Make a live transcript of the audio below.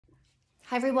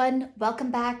Hi everyone, welcome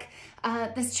back.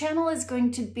 This channel is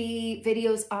going to be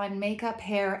videos on makeup,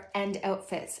 hair, and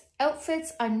outfits.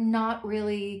 Outfits I'm not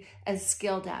really as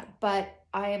skilled at, but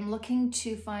I am looking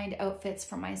to find outfits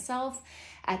for myself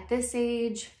at this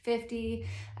age, 50,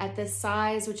 at this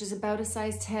size, which is about a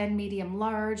size 10, medium,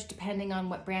 large, depending on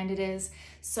what brand it is.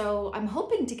 So I'm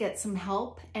hoping to get some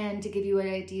help and to give you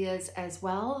ideas as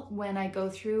well when I go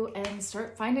through and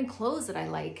start finding clothes that I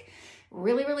like.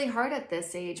 Really hard at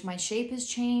this age. My shape has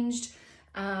changed.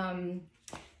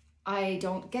 I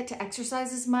don't get to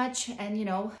exercise as much, and you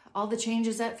know, all the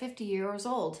changes at 50 years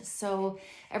old. So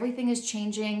everything is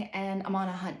changing and I'm on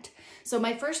a hunt. So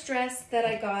my first dress that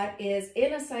I got is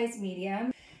in a size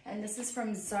medium, and this is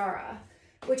from Zara,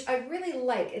 which I really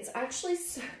like. It's actually,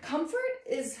 comfort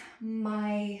is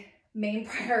my main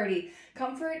priority.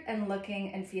 Comfort and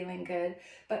looking and feeling good.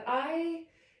 But I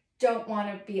don't want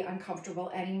to be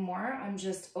uncomfortable anymore. I'm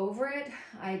just over it.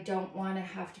 I don't want to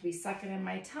have to be sucking in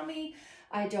my tummy.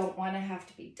 I don't want to have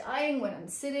to be dying when I'm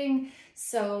sitting.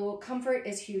 So comfort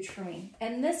is huge for me.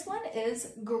 And this one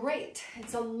is great.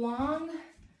 It's a long,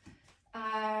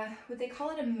 would they call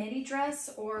it a midi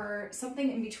dress or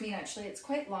something in between actually. It's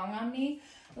quite long on me.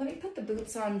 Let me put the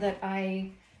boots on that I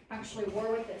actually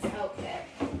wore with this outfit.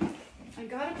 I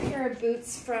got a pair of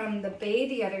boots from the Bay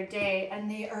the other day, and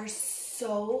they are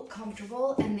so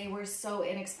comfortable and they were so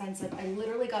inexpensive. I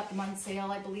literally got them on sale,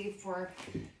 I believe, for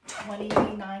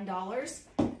 $29.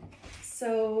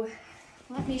 So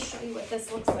let me show you what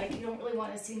this looks like. You don't really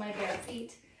want to see my bare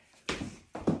feet.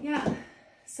 Yeah,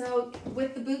 so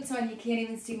with the boots on, you can't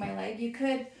even see my leg. You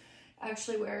could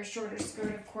actually wear a shorter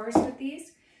skirt, of course, with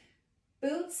these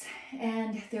boots,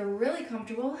 and they're really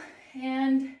comfortable.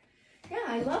 And yeah,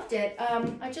 I loved it.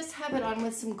 I just have it on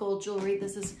with some gold jewelry.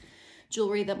 This is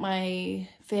jewelry that my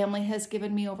family has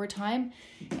given me over time,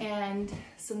 and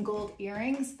some gold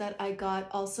earrings that I got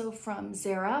also from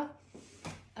Zara.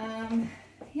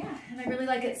 Yeah, and I really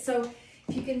like it. So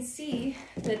if you can see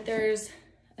that there's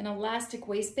an elastic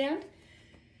waistband,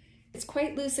 it's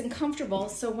quite loose and comfortable.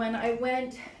 So when I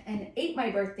went and ate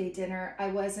my birthday dinner, I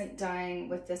wasn't dying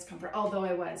with discomfort, although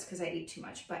I was because I ate too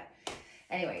much. But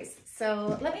anyways,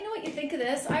 so let me know what you think of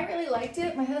this. I really liked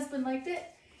it. My husband liked it,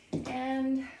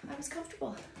 and I was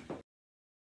comfortable.